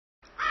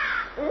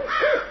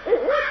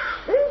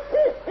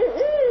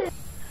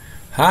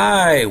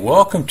Hi,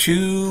 welcome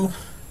to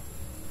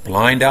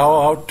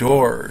BlindOwl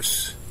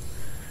Outdoors.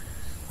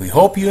 We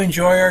hope you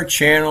enjoy our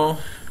channel,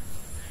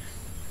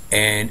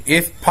 and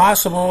if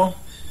possible,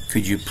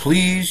 could you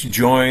please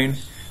join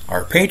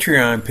our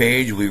Patreon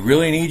page? We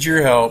really need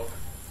your help.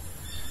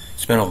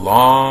 It's been a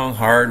long,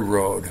 hard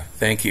road.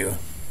 Thank you.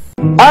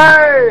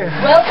 Hi!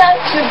 Welcome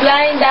to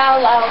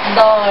BlindOwl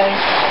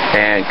Outdoors.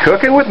 And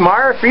cooking with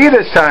Marife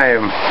this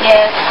time.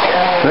 Yes.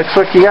 Looks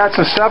like you got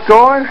some stuff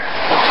going.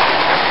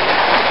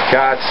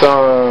 Got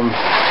some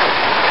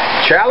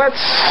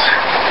shallots.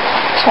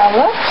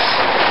 Shallots?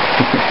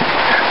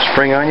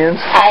 Spring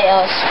onions.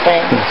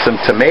 Spring. Some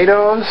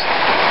tomatoes.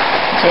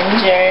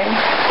 Ginger.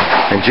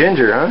 And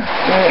ginger, huh?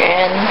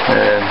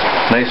 And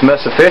nice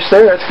mess of fish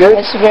there. That's good.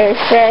 it's very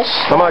fresh.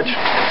 How much?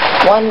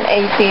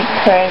 $1.80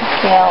 per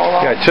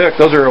kilo. Yeah, took.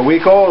 Those are a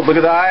week old. Look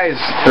at the eyes.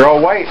 They're all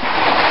white.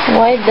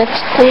 White,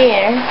 that's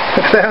clear.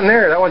 Look down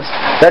there.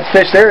 That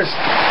fish there is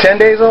 10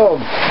 days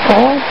old.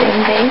 Oh,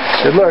 10 days.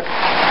 Good look.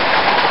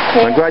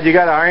 I'm glad you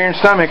got an iron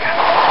stomach. Oh,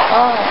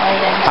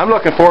 iron. I'm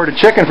looking forward to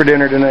chicken for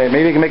dinner tonight.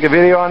 Maybe you can make a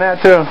video on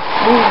that too.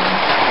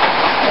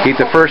 Eat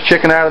the first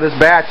chicken out of this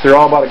batch. They're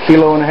all about 1.5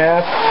 kilos.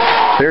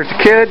 There's the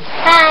kid.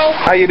 Hi.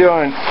 How you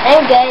doing?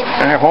 I'm good.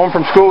 Home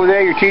from school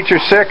today. Your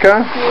teacher's sick,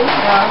 huh?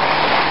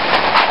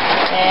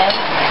 Yeah.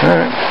 All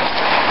right.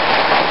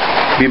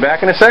 Be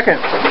back in a second.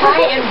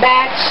 Hi, I'm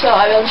back. So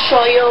I will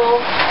show you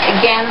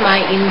again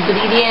my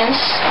ingredients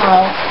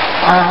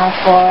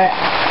for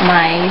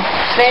my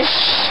fish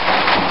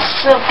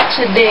soup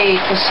today,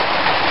 because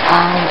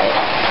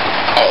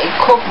I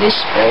cooked this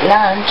for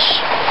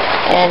lunch,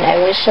 and I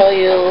will show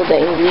you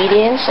the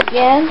ingredients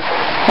again.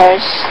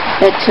 Here's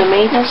the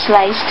tomatoes,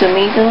 sliced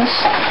tomatoes,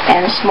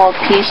 and a small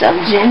piece of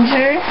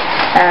ginger,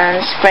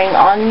 and spring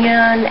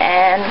onion,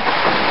 and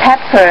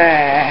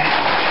pepper.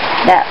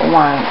 That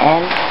one.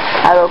 And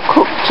I will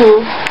cook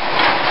 2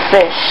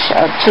 fish,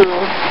 or 2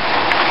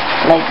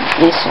 like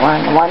this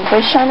one. 1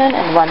 for Shannon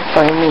and 1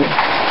 for me.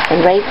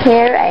 And right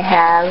here I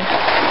have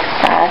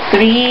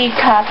 3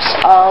 cups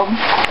of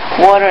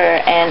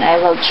water, and I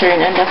will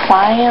turn on the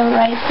fire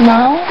right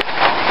now.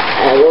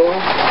 I will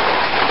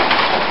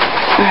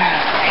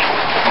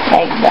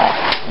like that,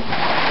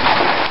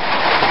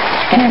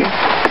 and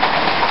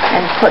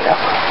put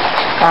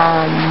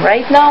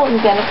right now I'm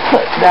gonna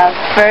put the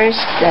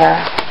first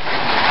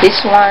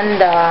this one,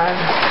 the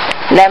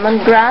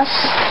lemongrass,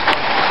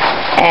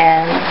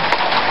 and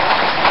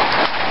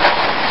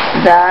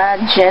the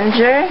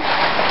ginger,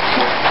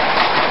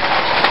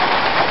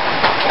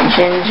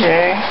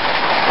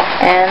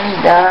 and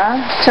the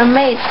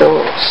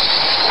tomatoes.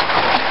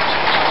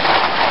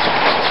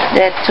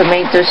 The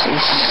tomatoes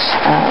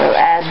will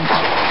add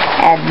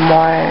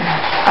more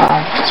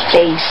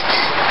taste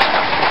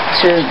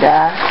to the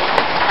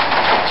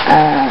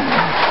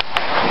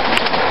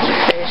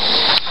fish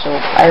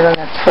soup. I will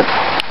not put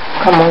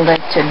kamunga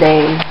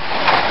today.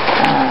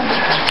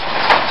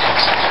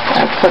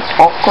 I'll put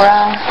okra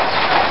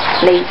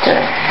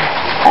later.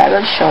 I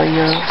will show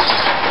you.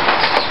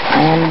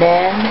 And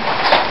then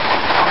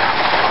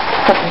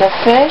put the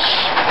fish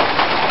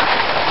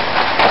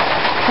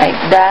like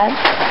that.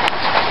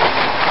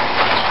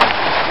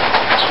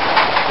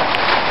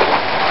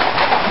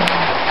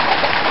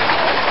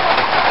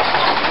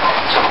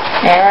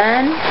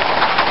 And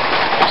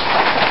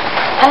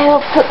I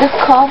will put the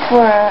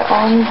cover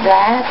on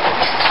that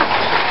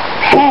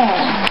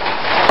pan.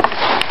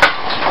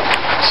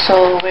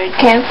 So we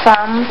came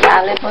from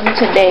Talibon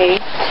today.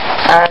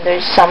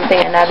 There's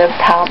another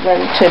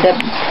problem to the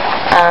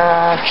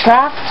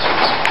truck.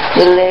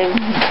 We leave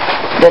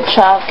the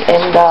truck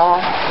in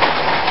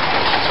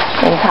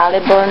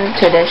Talibon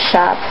to the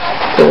shop.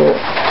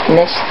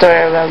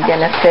 Nestor will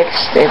gonna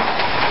fix it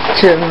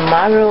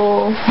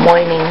tomorrow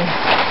morning.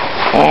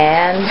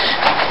 And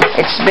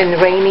it's been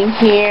raining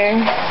here,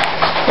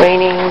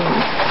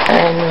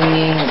 and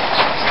we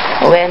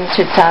went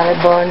to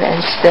Talibon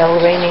and still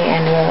raining,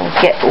 and we'll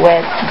get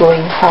wet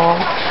going home.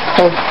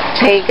 We'll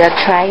take a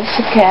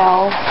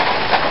tricycle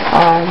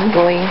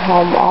going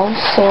home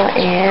also,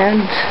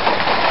 and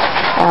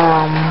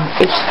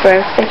it's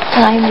perfect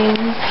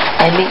timing.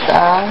 I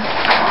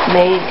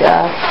made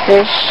a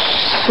fish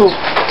soup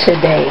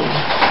today.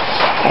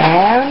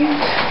 And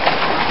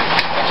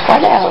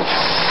what else?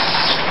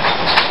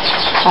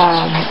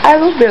 I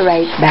will be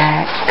right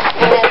back.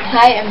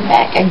 Hi, I'm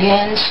back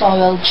again. So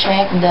we'll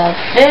check the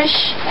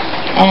fish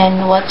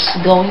and what's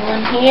going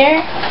on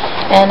here.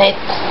 And I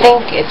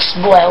think it's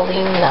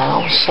boiling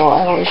now. So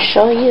I will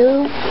show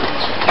you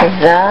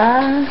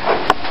the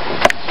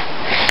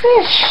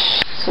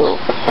fish soup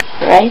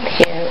right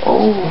here.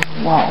 Oh,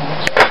 wow.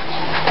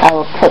 I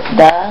will put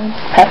the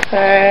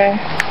pepper.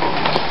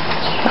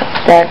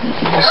 That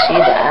you see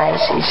the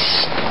eyes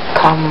is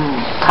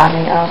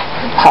coming up,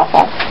 pop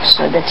up,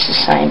 so that's a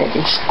sign that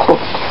it's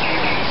cooked.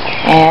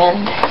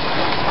 And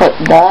put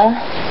the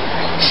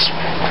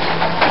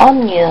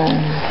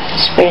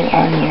spring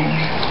onion,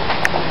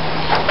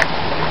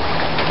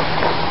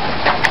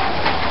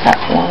 that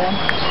one,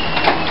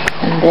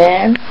 And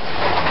then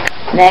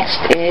next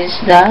is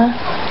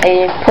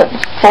I put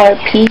 4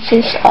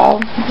 pieces of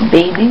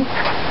baby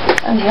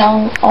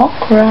young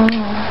okra,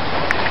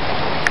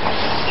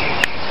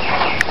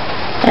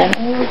 and I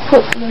will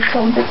put a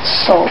little bit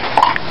salt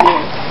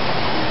here.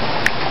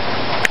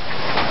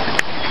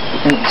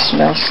 And it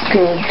smells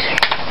good.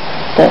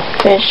 The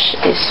fish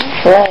is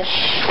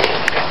fresh.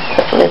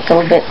 Put a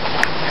little bit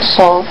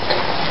salt.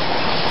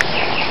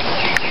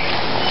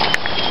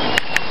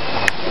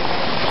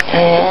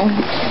 And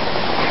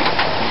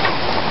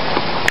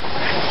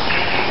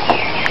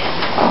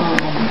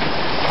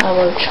I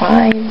will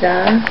try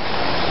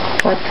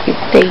what it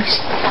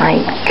tastes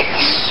like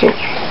soup.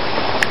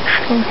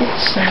 I'll get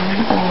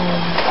some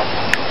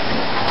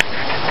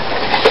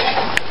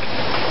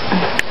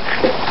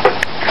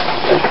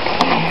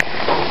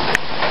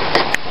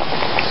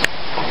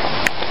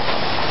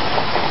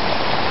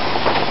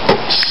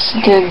it's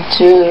good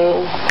to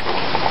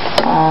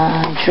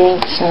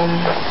drink some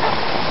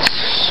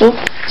soup,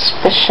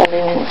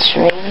 especially when it's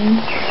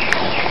raining.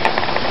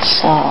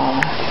 So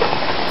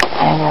I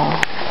will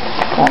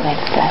go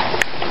like that.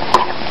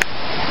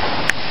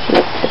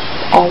 Flip it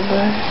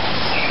over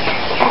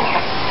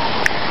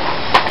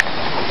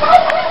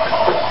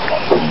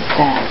like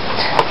that.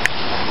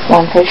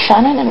 One for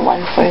Shannon and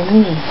one for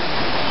me.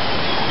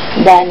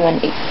 Then when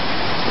he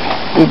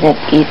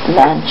didn't eat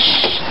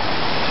lunch,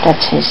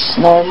 that's his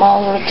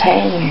normal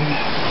routine.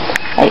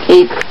 I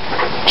eat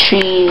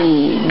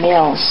 3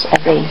 meals a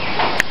day.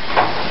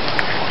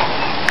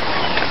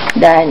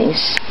 Then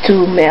is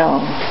 2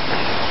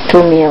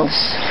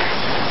 meals,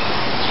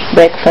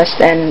 breakfast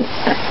and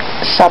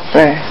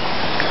supper.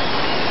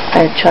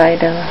 I try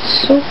the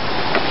soup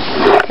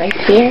right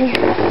here.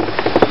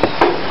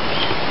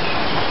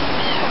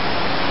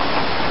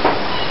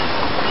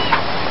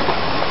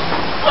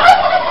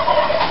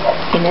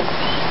 In it.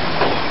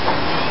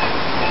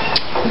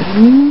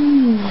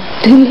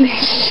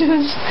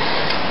 Delicious.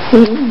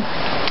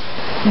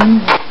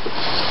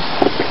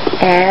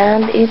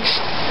 And I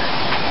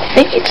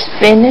think it's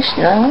finished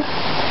now.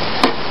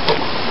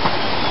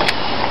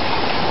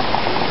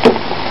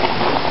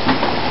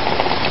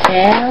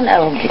 And I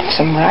will get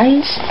some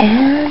rice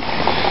and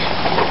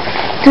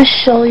to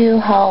show you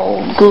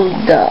how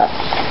good the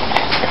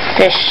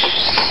fish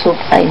soup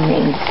I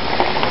made.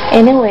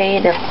 Anyway,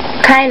 the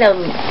kind of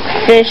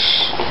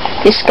fish,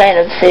 this kind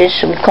of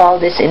fish, we call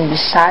this in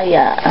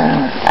Bisaya,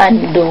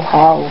 Island of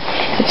Bohol.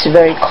 It's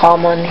very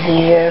common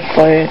here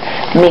for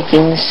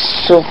making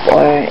soup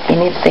or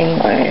anything,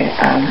 or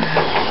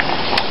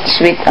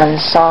sweet and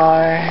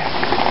sour,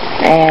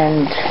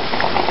 and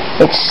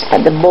it's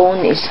the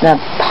bone is not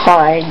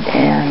hard,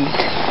 and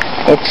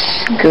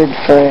it's good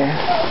for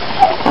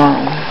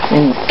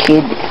when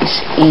kid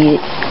eat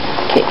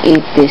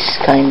this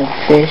kind of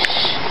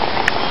fish.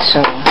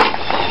 So,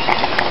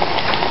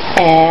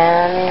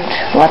 and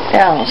what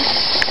else?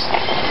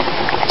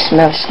 It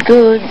smells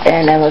good,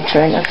 and I will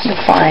turn off the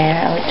fire.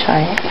 I will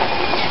try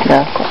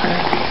the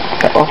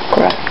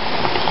okra.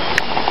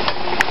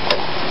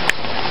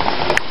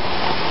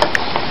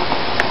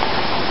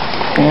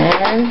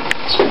 And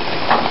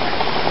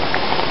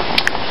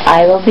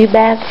I will be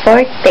back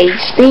for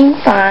tasting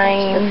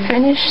time. The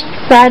finished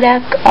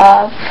product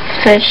of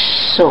fish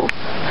soup.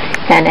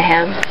 And I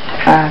have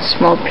a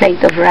small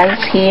plate of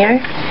rice here,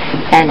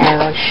 and I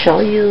will show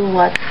you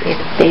what it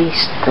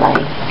tastes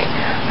like.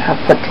 I'll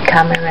put the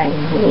camera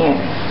in here.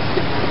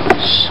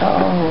 So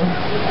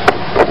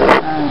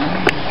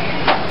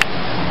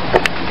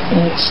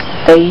it's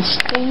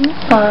tasting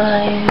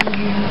time.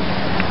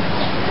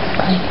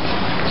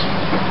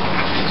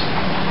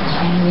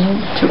 I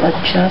need to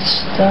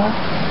adjust the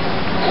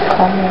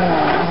camera.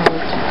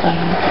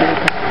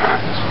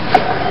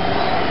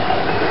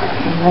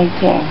 Right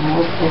there,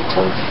 move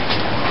little.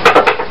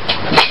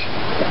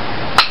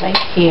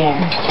 Right here.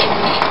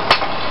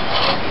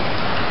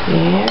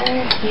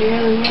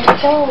 Here we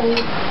go.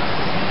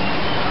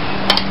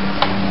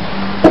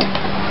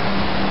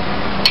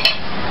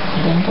 I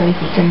don't know if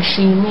you can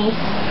see me.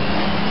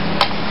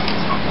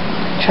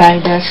 Try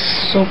the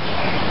soup.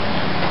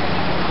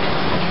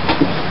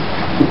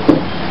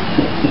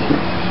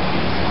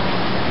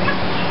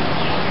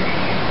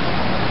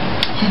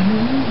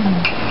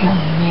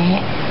 Yummy.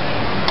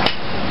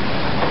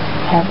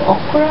 Have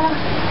okra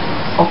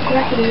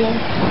here,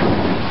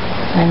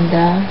 and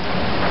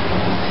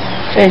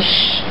fish.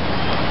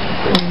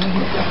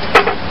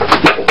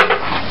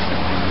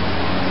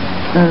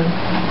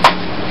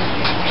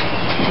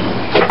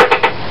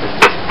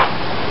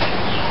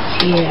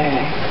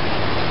 Here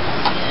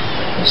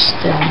is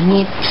the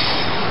meat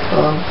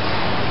of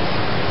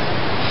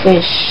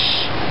fish.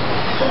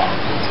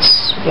 It's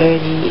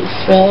very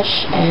fresh,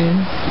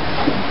 and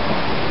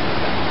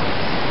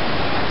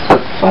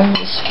farm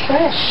is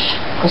fresh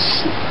because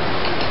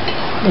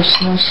there's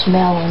no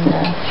smell in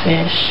the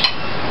fish,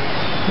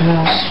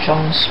 no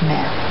strong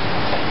smell.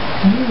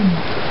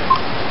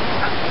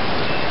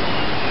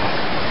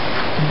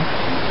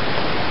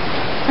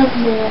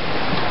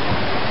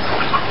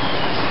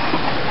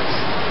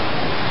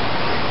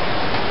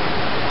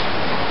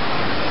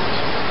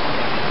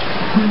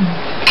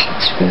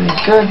 It's very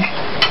good.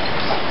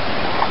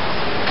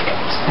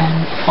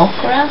 And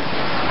okra.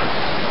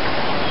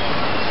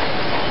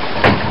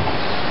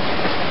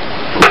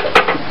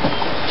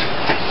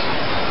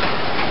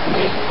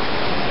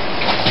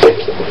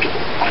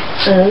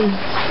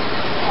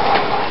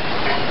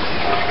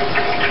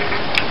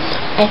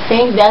 I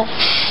think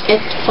that's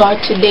it for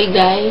today,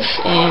 guys.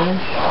 And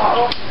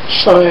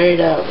sorry,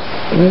 the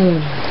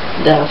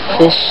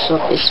fish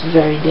soup is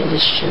very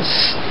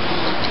delicious,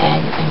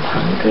 and I'm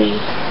hungry.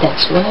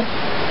 That's why I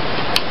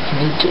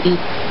need to eat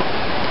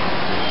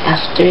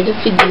after the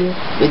video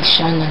with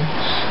Shannon.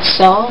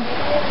 So,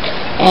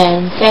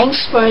 and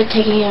thanks for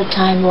taking your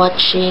time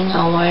watching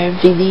our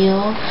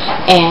video,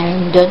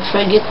 and don't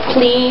forget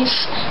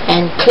please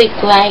and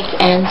click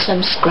like and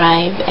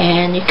subscribe,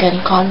 and you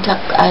can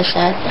contact us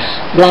at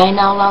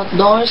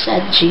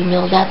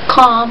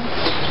blindowloutdoors@gmail.com.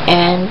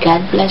 and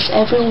God bless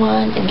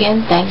everyone.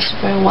 Again, thanks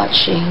for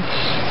watching,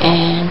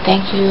 and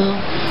thank you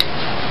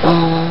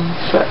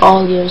for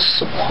all your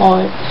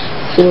support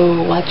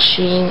through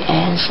watching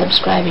and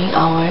subscribing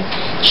our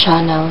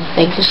channel.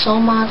 Thank you so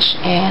much,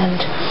 and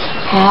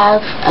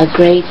have a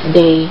great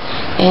day,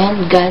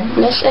 and God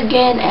bless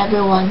again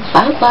everyone.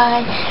 Bye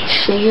bye.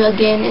 See you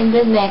again in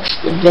the next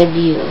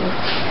video.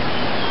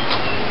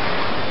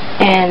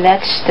 And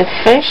that's the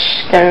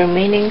fish, the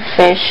remaining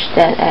fish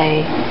that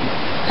I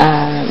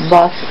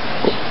bought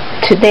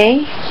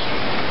today,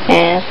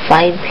 and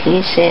 5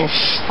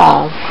 pieces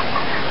of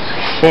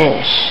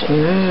fish.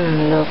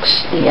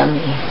 Looks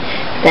yummy.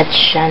 That's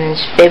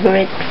Shannon's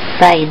favorite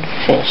fried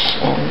fish,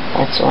 and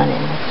that's one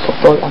in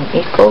pupol ang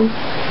iko,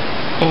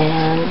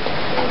 and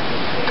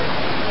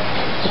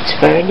it's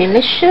very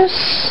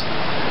delicious.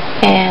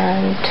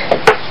 And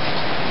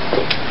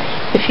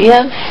if you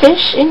have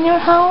fish in your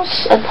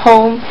house at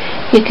home,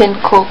 you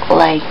can cook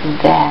like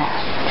that.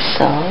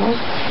 So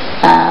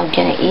I'm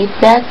gonna eat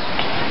that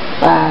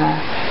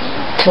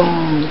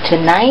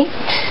tonight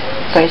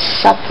for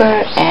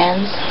supper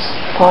and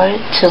for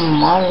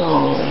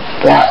tomorrow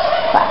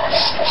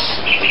breakfast.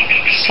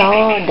 So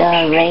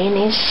the rain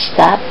is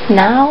stopped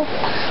now,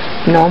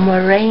 no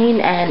more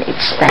rain, and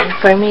it's time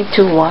for me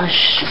to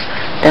wash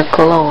the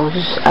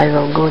clothes. I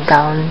will go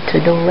down to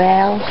the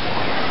well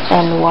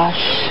and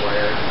wash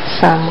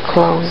some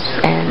clothes,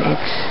 and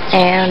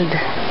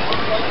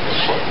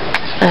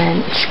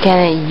it's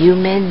kind of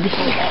humid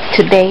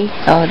today,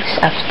 this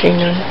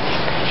afternoon.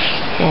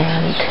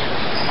 And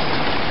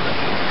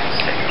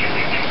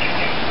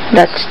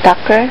that's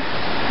Tucker.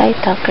 Hi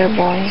Tucker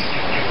boy,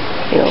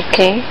 you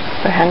okay?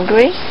 We're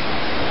hungry?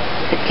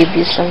 I'll give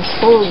you some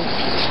food.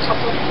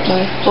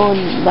 More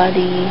food,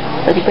 buddy.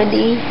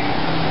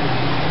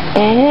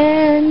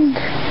 And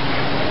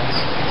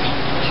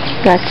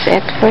that's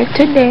it for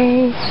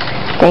today.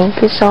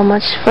 Thank you so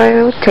much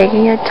for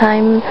taking your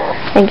time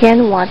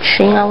again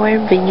watching our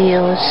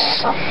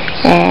videos,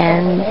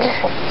 and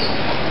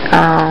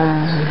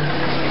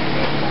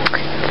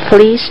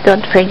please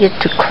don't forget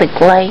to click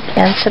like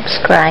and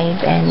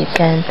subscribe, and you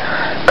can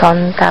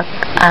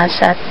contact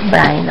us at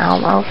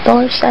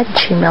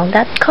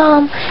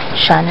blindowloutdoors@gmail.com.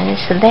 Shannon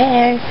is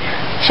there.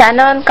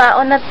 Shannon,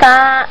 kaon na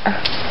ta.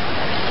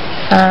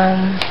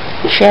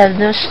 She has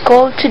no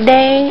school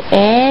today,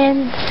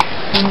 and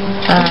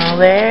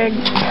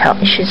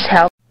she's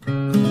helping.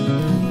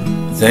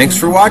 Thanks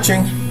for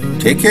watching.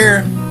 Take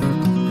care.